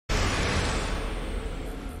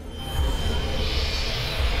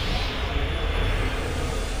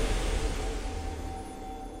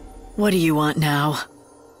What do you want now?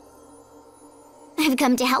 I've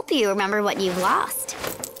come to help you remember what you've lost.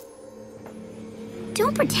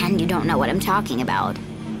 Don't pretend you don't know what I'm talking about,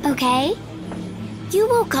 okay? You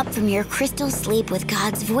woke up from your crystal sleep with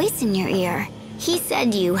God's voice in your ear. He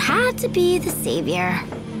said you had to be the savior.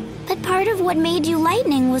 But part of what made you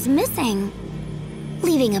lightning was missing,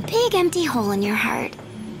 leaving a big empty hole in your heart.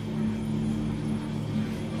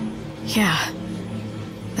 Yeah,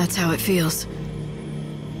 that's how it feels.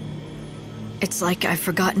 It's like I've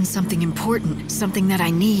forgotten something important, something that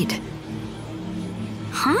I need.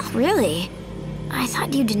 Huh? Really? I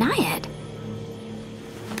thought you'd deny it.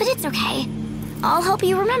 But it's okay. I'll help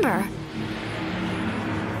you remember.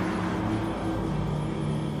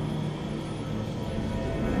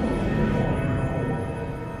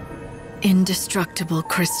 Indestructible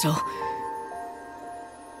crystal.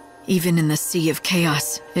 Even in the sea of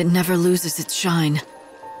chaos, it never loses its shine.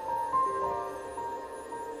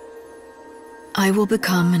 I will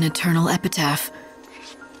become an eternal epitaph.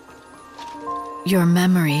 Your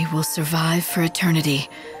memory will survive for eternity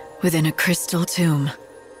within a crystal tomb.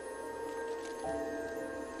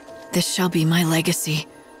 This shall be my legacy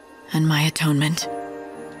and my atonement.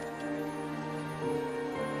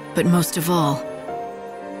 But most of all,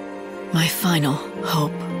 my final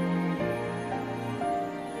hope.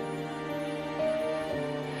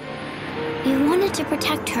 You wanted to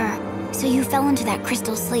protect her, so you fell into that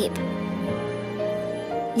crystal sleep.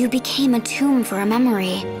 You became a tomb for a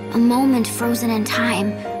memory, a moment frozen in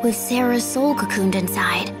time, with Sarah's soul cocooned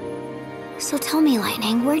inside. So tell me,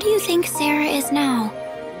 Lightning, where do you think Sarah is now?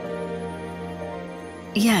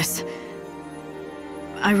 Yes.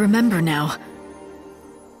 I remember now.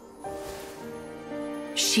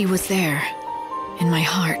 She was there, in my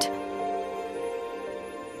heart.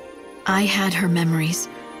 I had her memories.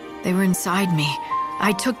 They were inside me.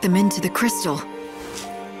 I took them into the crystal.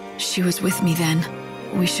 She was with me then.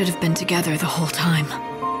 We should have been together the whole time.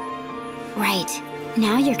 Right.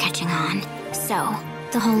 Now you're catching on. So,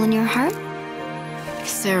 the hole in your heart?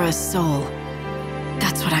 Sarah's soul.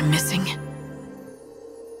 That's what I'm missing.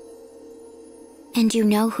 And you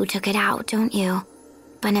know who took it out, don't you?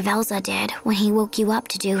 Benevelza did when he woke you up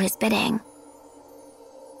to do his bidding.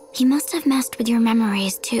 He must have messed with your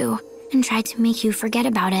memories too, and tried to make you forget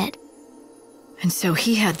about it. And so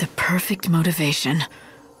he had the perfect motivation,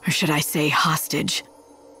 or should I say hostage.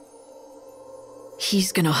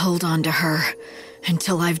 He's gonna hold on to her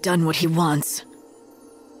until I've done what he wants.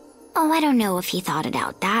 Oh, I don't know if he thought it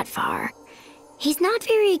out that far. He's not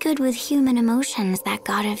very good with human emotions, that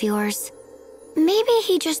god of yours. Maybe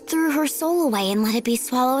he just threw her soul away and let it be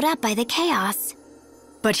swallowed up by the chaos.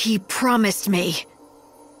 But he promised me.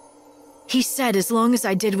 He said as long as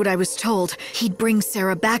I did what I was told, he'd bring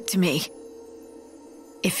Sarah back to me.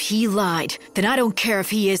 If he lied, then I don't care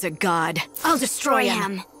if he is a god. I'll destroy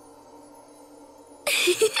him.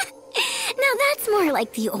 Now that's more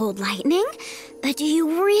like the old Lightning. But do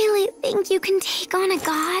you really think you can take on a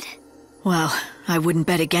god? Well, I wouldn't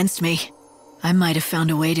bet against me. I might have found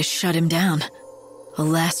a way to shut him down. A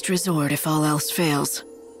last resort if all else fails.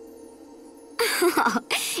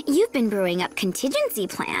 You've been brewing up contingency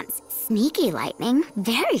plans. Sneaky, Lightning.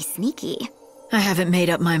 Very sneaky. I haven't made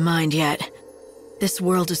up my mind yet. This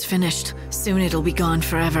world is finished. Soon it'll be gone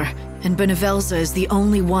forever. And Benevelza is the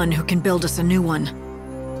only one who can build us a new one.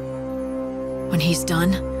 When he's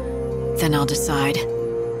done, then I'll decide.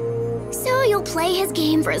 So you'll play his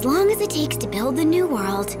game for as long as it takes to build the new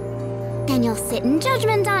world. Then you'll sit in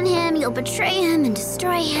judgment on him, you'll betray him and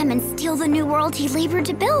destroy him and steal the new world he labored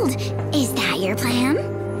to build. Is that your plan?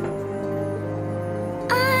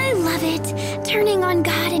 I love it. Turning on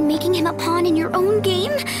God and making him a pawn in your own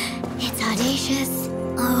game. It's audacious.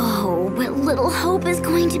 Oh, but little Hope is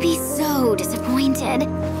going to be so disappointed.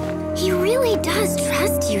 He really does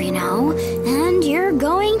trust you, you know, and you're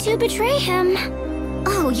going to betray him.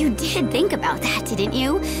 Oh, you did think about that, didn't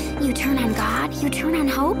you? You turn on God, you turn on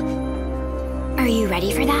Hope. Are you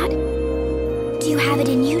ready for that? Do you have it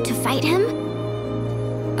in you to fight him?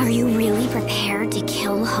 Are you really prepared to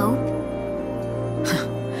kill Hope?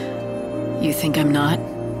 You think I'm not?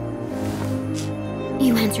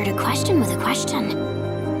 You answered a question with a question.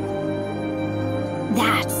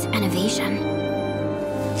 That's an evasion.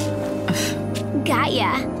 Got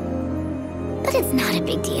ya. But it's not a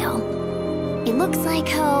big deal. It looks like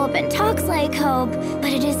Hope and talks like Hope,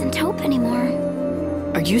 but it isn't Hope anymore.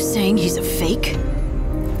 Are you saying he's a fake?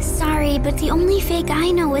 Sorry, but the only fake I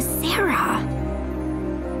know is Sarah.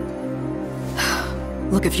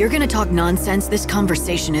 Look, if you're gonna talk nonsense, this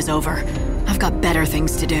conversation is over. I've got better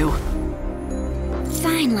things to do.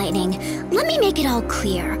 Fine, Lightning. Let me make it all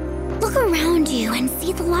clear. Look around you and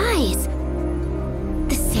see the lies.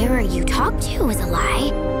 The Sarah you talk to is a lie.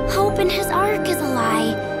 Hope in his arc is a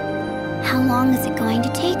lie. How long is it going to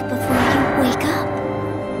take before you wake up?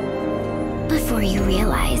 Before you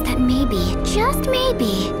realize that maybe, just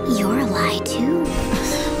maybe, you're a lie too.